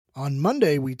On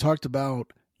Monday, we talked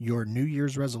about your New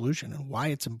Year's resolution and why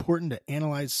it's important to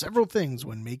analyze several things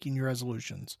when making your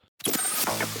resolutions.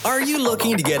 Are you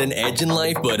looking to get an edge in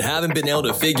life but haven't been able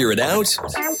to figure it out?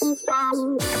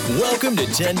 Welcome to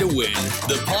 10 to Win,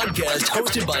 the podcast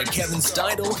hosted by Kevin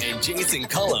Steidel and Jason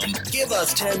Cullum. Give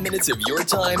us 10 minutes of your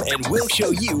time and we'll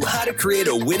show you how to create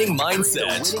a winning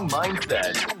mindset.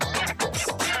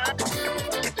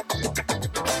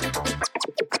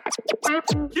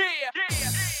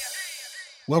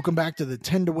 Welcome back to the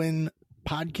 10 to Win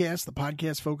podcast, the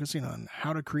podcast focusing on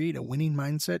how to create a winning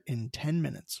mindset in 10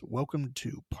 minutes. Welcome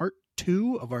to part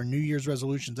 2 of our New Year's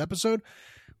resolutions episode.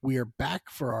 We are back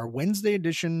for our Wednesday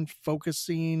edition,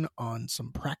 focusing on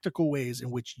some practical ways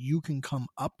in which you can come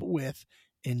up with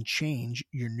and change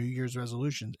your New Year's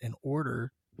resolutions in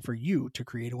order for you to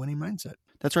create a winning mindset.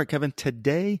 That's right, Kevin.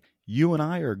 Today, you and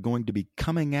I are going to be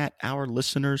coming at our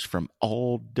listeners from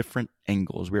all different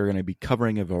angles. We're going to be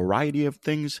covering a variety of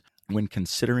things when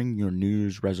considering your New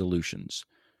Year's resolutions.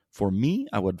 For me,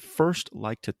 I would first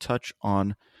like to touch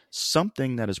on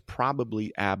something that is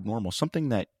probably abnormal, something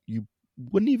that you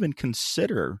wouldn't even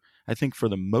consider, I think, for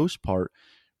the most part,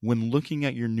 when looking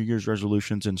at your New Year's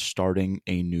resolutions and starting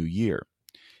a new year.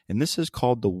 And this is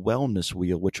called the wellness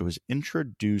wheel, which was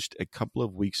introduced a couple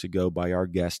of weeks ago by our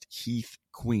guest, Heath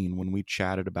Queen, when we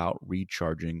chatted about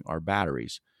recharging our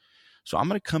batteries. So I'm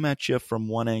going to come at you from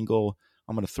one angle.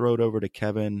 I'm going to throw it over to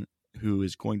Kevin, who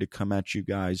is going to come at you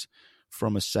guys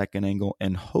from a second angle.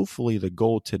 And hopefully the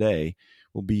goal today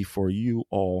will be for you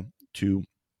all to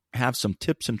have some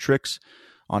tips and tricks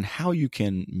on how you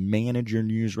can manage your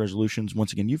New Year's resolutions.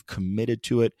 Once again, you've committed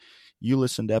to it. You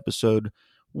listened to episode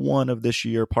 1 of this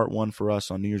year, part 1 for us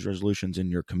on New Year's resolutions,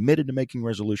 and you're committed to making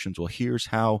resolutions. Well, here's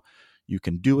how you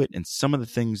can do it and some of the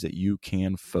things that you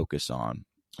can focus on.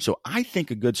 So I think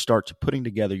a good start to putting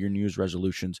together your New Year's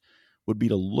resolutions would be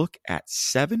to look at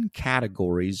 7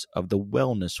 categories of the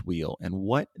wellness wheel and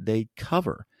what they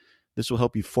cover. This will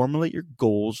help you formulate your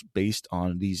goals based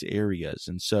on these areas.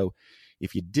 And so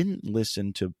if you didn't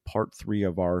listen to part 3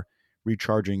 of our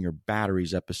Recharging Your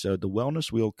Batteries episode, the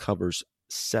wellness wheel covers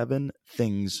 7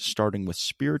 things starting with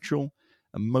spiritual,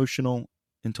 emotional,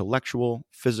 intellectual,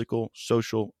 physical,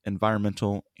 social,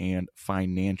 environmental, and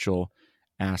financial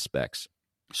aspects.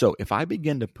 So if I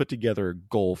begin to put together a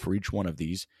goal for each one of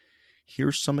these,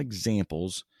 here's some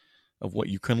examples of what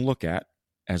you can look at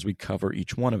as we cover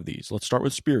each one of these. Let's start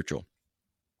with spiritual.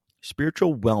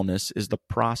 Spiritual wellness is the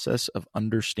process of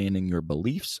understanding your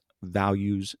beliefs,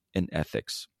 values, and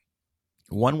ethics.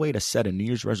 One way to set a New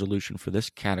Year's resolution for this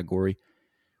category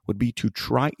would be to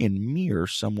try and mirror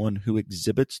someone who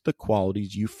exhibits the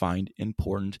qualities you find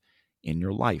important in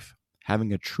your life.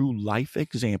 Having a true life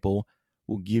example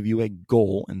will give you a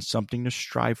goal and something to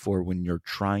strive for when you're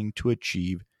trying to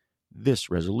achieve this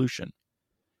resolution.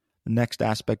 The next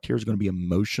aspect here is going to be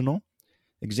emotional.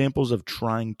 Examples of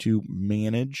trying to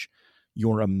manage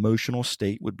your emotional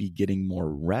state would be getting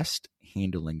more rest,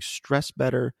 handling stress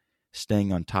better,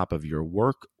 staying on top of your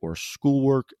work or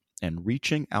schoolwork, and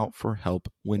reaching out for help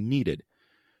when needed.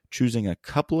 Choosing a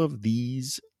couple of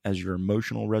these as your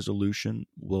emotional resolution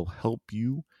will help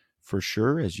you for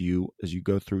sure as you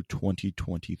go through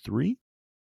 2023.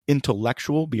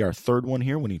 Intellectual be our third one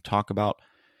here when you talk about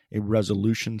a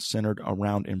resolution centered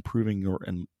around improving your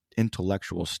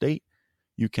intellectual state.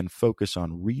 You can focus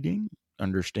on reading,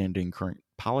 understanding current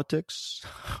politics,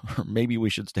 or maybe we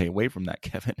should stay away from that,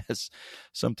 Kevin, as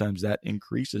sometimes that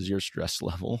increases your stress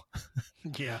level.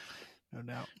 Yeah, no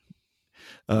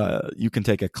doubt. You can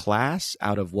take a class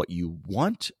out of what you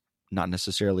want, not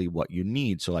necessarily what you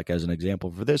need. So like as an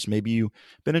example for this, maybe you've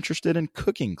been interested in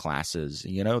cooking classes.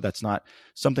 That's not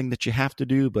something that you have to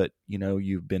do, but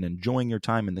you've been enjoying your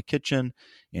time in the kitchen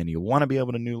and you want to be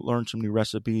able to learn some new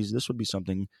recipes. This would be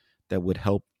something that would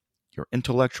help your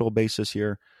intellectual basis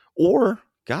here. Or,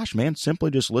 gosh, man,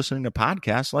 simply just listening to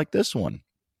podcasts like this one.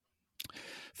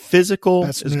 Physical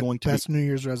Best New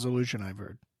Year's resolution I've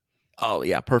heard. Oh,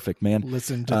 yeah, perfect, man.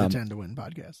 Listen to the 10 to Win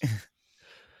podcast.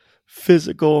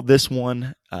 Physical, this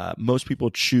one, most people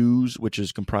choose, which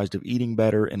is comprised of eating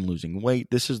better and losing weight.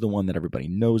 This is the one that everybody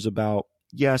knows about.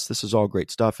 Yes, this is all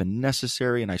great stuff and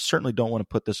necessary, and I certainly don't want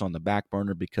to put this on the back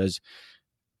burner because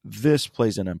this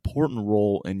plays an important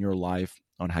role in your life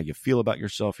on how you feel about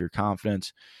yourself, your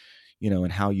confidence,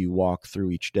 and how you walk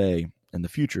through each day in the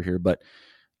future here. But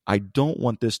I don't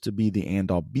want this to be the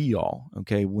end-all be-all,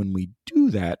 okay? When we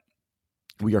do that,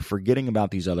 we are forgetting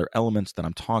about these other elements that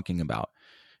I'm talking about.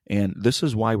 And this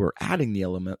is why we're adding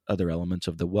the other elements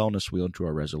of the wellness wheel to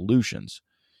our resolutions.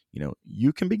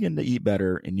 You can begin to eat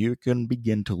better and you can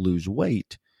begin to lose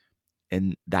weight.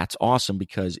 And that's awesome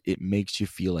because it makes you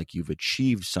feel like you've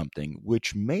achieved something,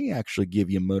 which may actually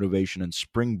give you motivation and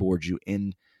springboard you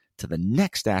into the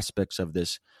next aspects of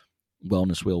this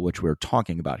wellness wheel, which we're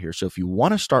talking about here. So if you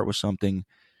want to start with something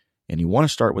and you want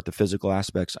to start with the physical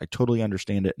aspects, I totally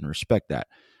understand it and respect that.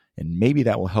 And maybe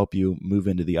that will help you move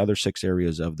into the other 6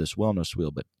 areas of this wellness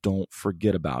wheel, but don't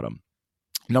forget about them.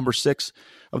 Number 6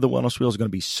 of the wellness wheel is going to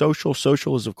be social.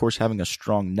 Social is, of course, having a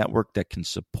strong network that can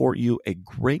support you. A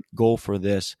great goal for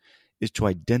this is to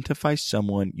identify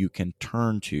someone you can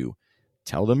turn to,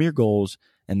 tell them your goals,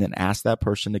 and then ask that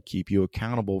person to keep you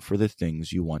accountable for the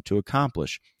things you want to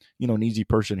accomplish. An easy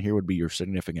person here would be your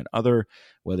significant other,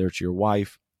 whether it's your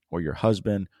wife or your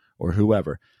husband or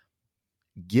whoever.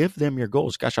 Give them your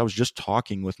goals. Gosh, I was just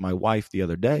talking with my wife the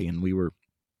other day, and we were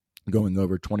going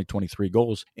over 2023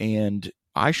 goals, and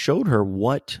I showed her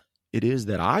what it is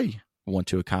that I want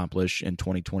to accomplish in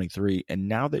 2023. And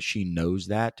now that she knows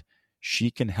that,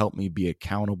 she can help me be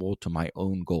accountable to my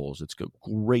own goals. It's a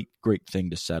great, great thing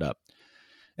to set up.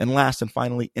 And last and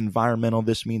finally, environmental.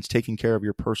 This means taking care of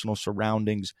your personal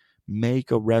surroundings.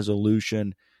 Make a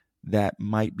resolution that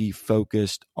might be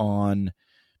focused on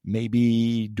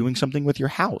maybe doing something with your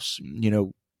house,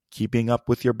 keeping up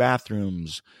with your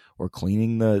bathrooms or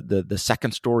cleaning the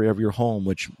second story of your home,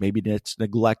 which maybe it's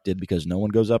neglected because no one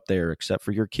goes up there except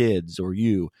for your kids or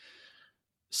you.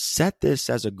 Set this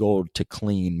as a goal to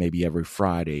clean maybe every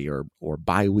Friday or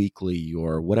bi-weekly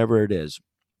or whatever it is.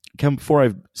 Kevin, before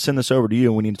I send this over to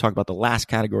you, we need to talk about the last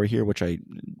category here, which I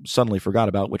suddenly forgot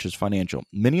about, which is financial.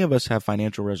 Many of us have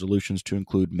financial resolutions to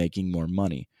include making more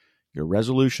money. Your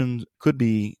resolution could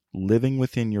be living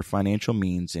within your financial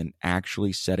means and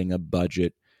actually setting a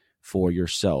budget for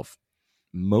yourself.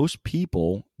 Most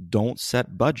people don't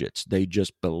set budgets. They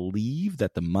just believe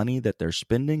that the money that they're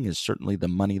spending is certainly the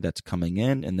money that's coming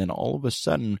in, and then all of a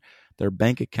sudden, their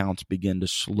bank accounts begin to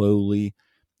slowly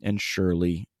and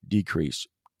surely decrease.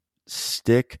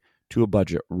 Stick to a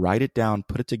budget. Write it down,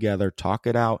 put it together, talk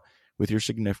it out with your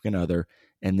significant other,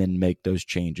 and then make those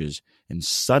changes. And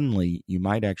suddenly you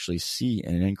might actually see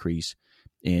an increase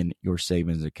in your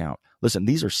savings account. Listen,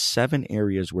 these are 7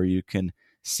 areas where you can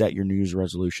set your New Year's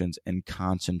resolutions and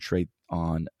concentrate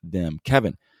on them.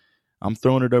 Kevin, I'm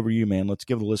throwing it over to you, man. Let's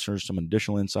give the listeners some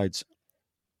additional insights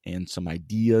and some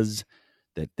ideas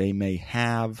that they may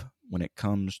have when it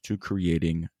comes to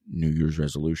creating New Year's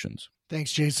resolutions.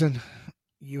 Thanks, Jason.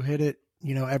 You hit it.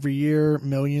 Every year,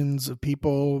 millions of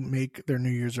people make their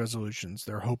New Year's resolutions.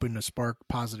 They're hoping to spark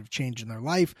positive change in their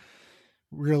life.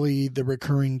 Really, the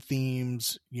recurring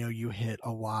themes, you hit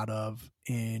a lot of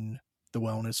in the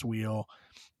wellness wheel,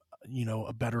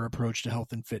 a better approach to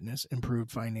health and fitness, improved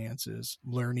finances,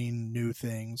 learning new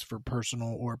things for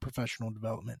personal or professional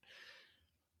development.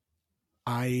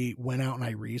 I went out and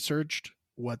I researched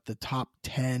what the top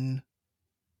 10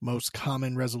 most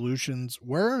common resolutions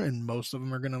were, and most of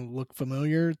them are going to look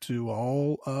familiar to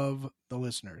all of the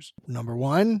listeners. Number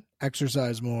 1,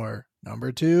 exercise more.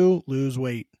 Number 2, lose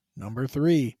weight. Number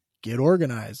 3, get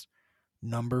organized.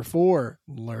 Number 4,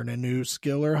 learn a new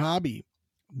skill or hobby.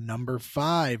 Number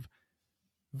 5,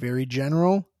 very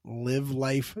general, live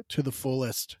life to the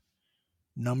fullest.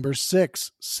 Number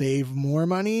 6, save more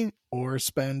money or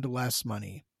spend less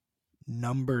money.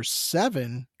 Number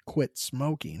 7, quit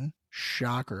smoking.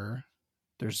 Shocker.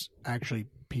 There's actually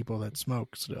people that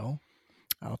smoke still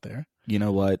out there. You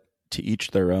know what? To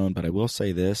each their own, but I will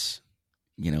say this,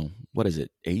 what is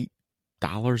it?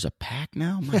 $8 a pack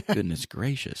now? My goodness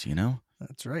gracious,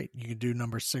 That's right. You can do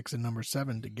number 6 and number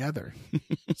 7 together.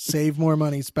 Save more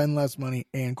money, spend less money,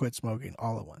 and quit smoking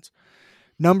all at once.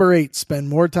 Number 8, spend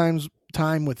more time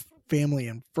with family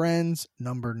and friends.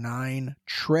 Number 9,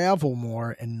 travel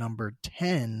more. And number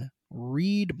 10,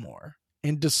 read more.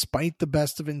 And despite the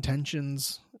best of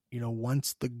intentions,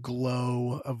 once the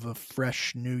glow of a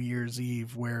fresh New Year's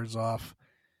Eve wears off,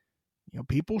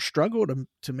 people struggle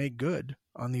to make good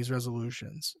on these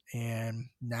resolutions. And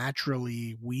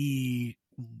naturally, we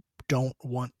don't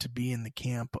want to be in the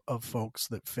camp of folks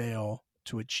that fail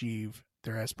to achieve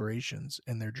their aspirations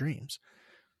and their dreams.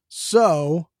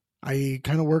 So I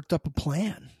kind of worked up a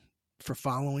plan for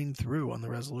following through on the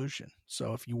resolution.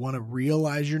 So if you want to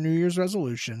realize your New Year's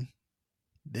resolution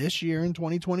this year in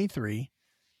 2023,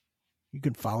 you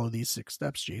can follow these 6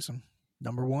 steps, Jason.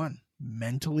 Number 1,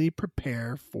 mentally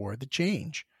prepare for the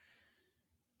change.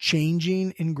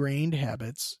 Changing ingrained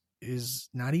habits is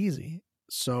not easy.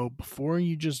 So before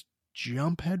you just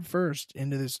jump headfirst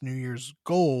into this New Year's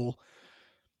goal,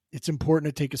 it's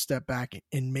important to take a step back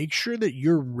and make sure that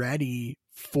you're ready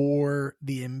for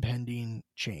the impending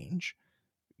change.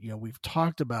 We've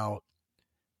talked about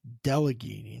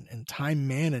delegating and time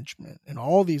management and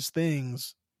all these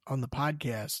things on the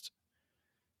podcast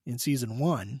in season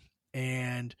 1.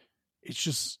 And it's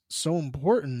just so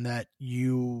important that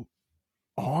you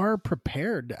are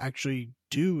prepared to actually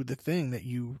do the thing that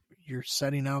you're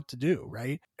setting out to do,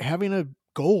 right? Having a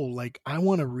goal like I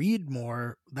want to read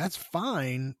more, that's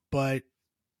fine, but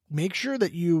make sure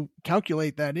that you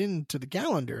calculate that into the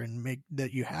calendar and make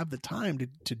that you have the time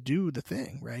to do the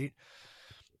thing, right?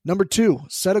 Number 2,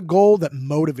 set a goal that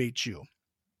motivates you.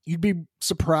 You'd be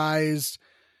surprised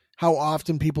how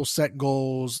often people set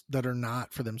goals that are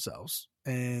not for themselves,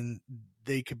 and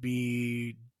they could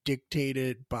be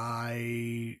dictated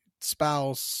by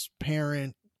spouse,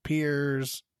 parent,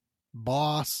 peers,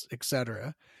 boss,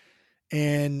 etc.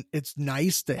 And it's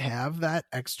nice to have that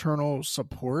external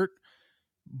support,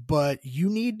 but you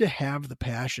need to have the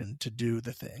passion to do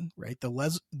the thing, right?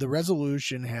 The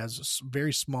resolution has a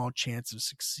very small chance of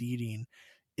succeeding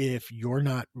if you're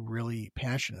not really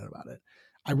passionate about it.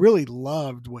 I really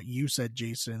loved what you said,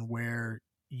 Jason, where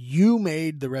you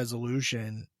made the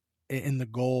resolution in the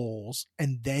goals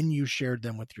and then you shared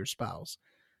them with your spouse.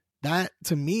 That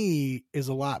to me is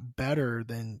a lot better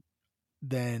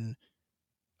than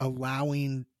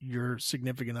allowing your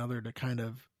significant other to kind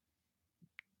of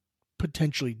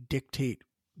potentially dictate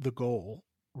the goal,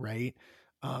 right?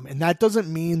 And that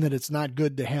doesn't mean that it's not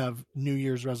good to have New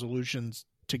Year's resolutions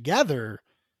together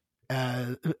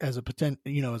as a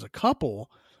potential, as a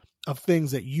couple, of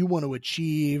things that you want to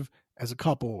achieve as a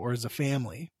couple or as a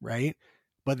family, right?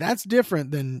 But that's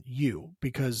different than you,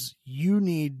 because you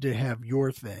need to have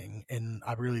your thing. And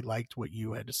I really liked what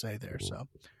you had to say there. So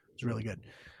it's really good.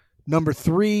 Number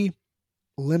 3,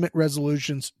 limit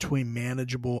resolutions to a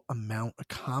manageable amount. A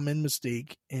common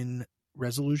mistake in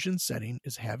resolution setting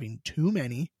is having too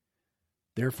many,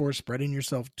 therefore spreading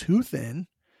yourself too thin.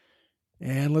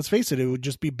 And let's face it would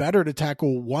just be better to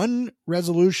tackle one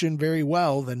resolution very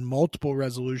well than multiple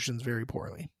resolutions very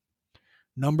poorly.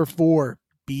 Number 4,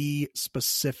 be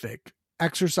specific.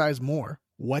 Exercise more.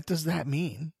 What does that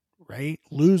mean, right?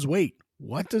 Lose weight.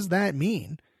 What does that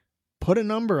mean? Put a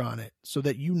number on it so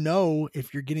that you know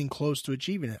if you're getting close to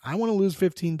achieving it. I want to lose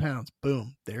 15 pounds.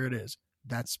 Boom. There it is.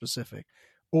 That's specific.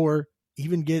 Or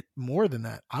even get more than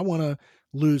that. I want to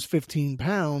lose 15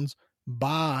 pounds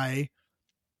by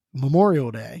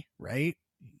Memorial Day, right?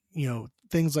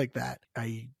 Things like that.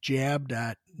 I jabbed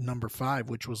at number 5,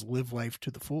 which was live life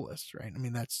to the fullest, right? I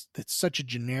mean, that's such a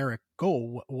generic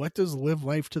goal. What does live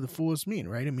life to the fullest mean,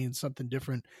 right? It means something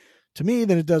different to me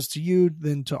than it does to you,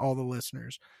 than to all the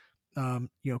listeners.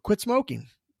 Quit smoking.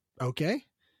 Okay.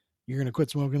 You're going to quit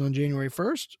smoking on January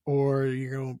 1st, or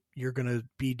you're going to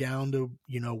be down to,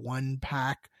 1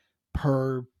 pack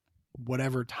per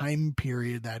whatever time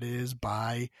period that is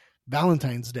by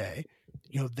Valentine's Day.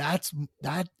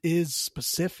 That is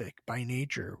specific by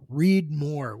nature. Read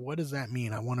more. What does that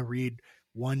mean? I want to read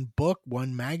 1 book,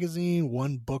 1 magazine,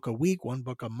 1 book a week, 1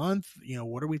 book a month.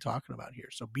 What are we talking about here?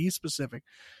 So be specific.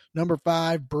 Number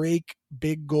 5, break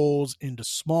big goals into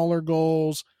smaller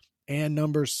goals. And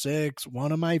number 6,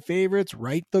 one of my favorites,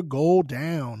 write the goal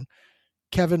down.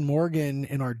 Kevin Morgan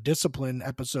in our discipline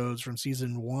episodes from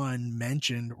season 1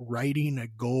 mentioned writing a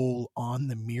goal on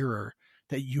the mirror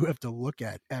that you have to look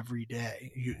at every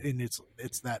day. And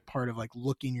it's that part of like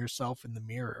looking yourself in the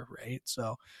mirror, right?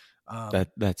 So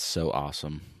that's so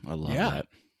awesome. I love that.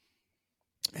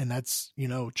 And that's,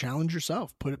 challenge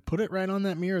yourself. Put it right on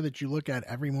that mirror that you look at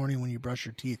every morning when you brush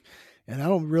your teeth. And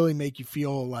that'll really make you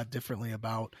feel a lot differently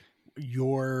about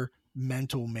your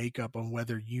mental makeup on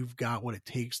whether you've got what it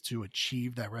takes to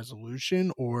achieve that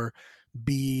resolution or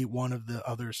be one of the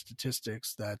other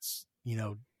statistics that's,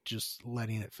 just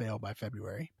letting it fail by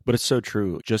February. But it's so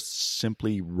true. Just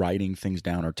simply writing things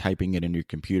down or typing it in your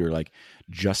computer, like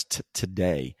just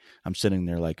today, I'm sitting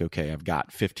there like, okay, I've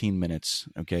got 15 minutes,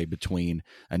 okay, between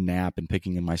a nap and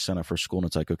picking my son up for school. And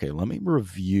it's like, okay, let me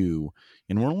review.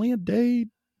 And we're only at day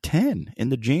 10 in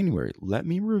the January. Let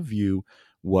me review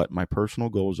what my personal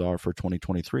goals are for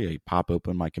 2023. I pop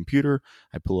open my computer,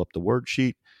 I pull up the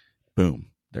worksheet, boom,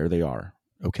 there they are.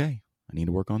 Okay. I need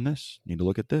to work on this, need to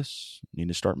look at this, need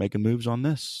to start making moves on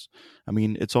this. I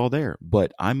mean, it's all there,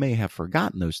 but I may have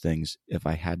forgotten those things if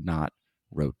I had not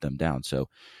wrote them down. So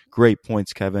great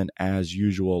points, Kevin. As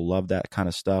usual, love that kind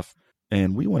of stuff.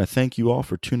 And we want to thank you all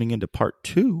for tuning into part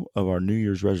 2 of our New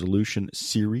Year's resolution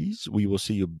series. We will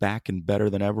see you back and better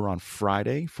than ever on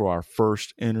Friday for our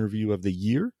first interview of the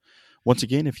year. Once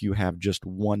again, if you have just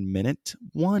 1 minute,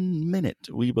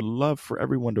 we would love for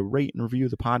everyone to rate and review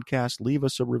the podcast. Leave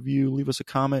us a review, leave us a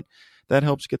comment. That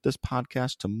helps get this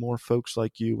podcast to more folks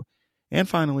like you. And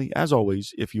finally, as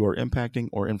always, if you are impacting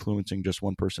or influencing just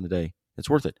one person a day, it's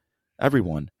worth it.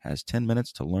 Everyone has 10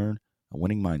 minutes to learn a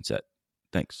winning mindset.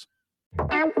 Thanks.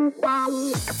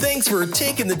 Thanks for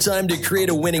taking the time to create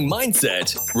a winning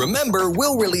mindset. Remember,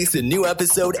 we'll release a new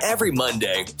episode every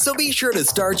Monday, so be sure to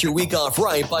start your week off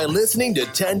right by listening to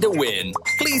 10 to Win.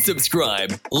 Please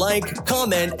subscribe, like,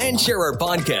 comment, and share our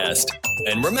podcast.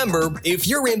 And remember, if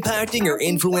you're impacting or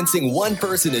influencing one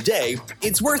person a day,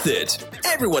 it's worth it.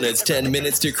 Everyone has 10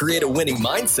 minutes to create a winning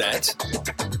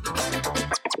mindset.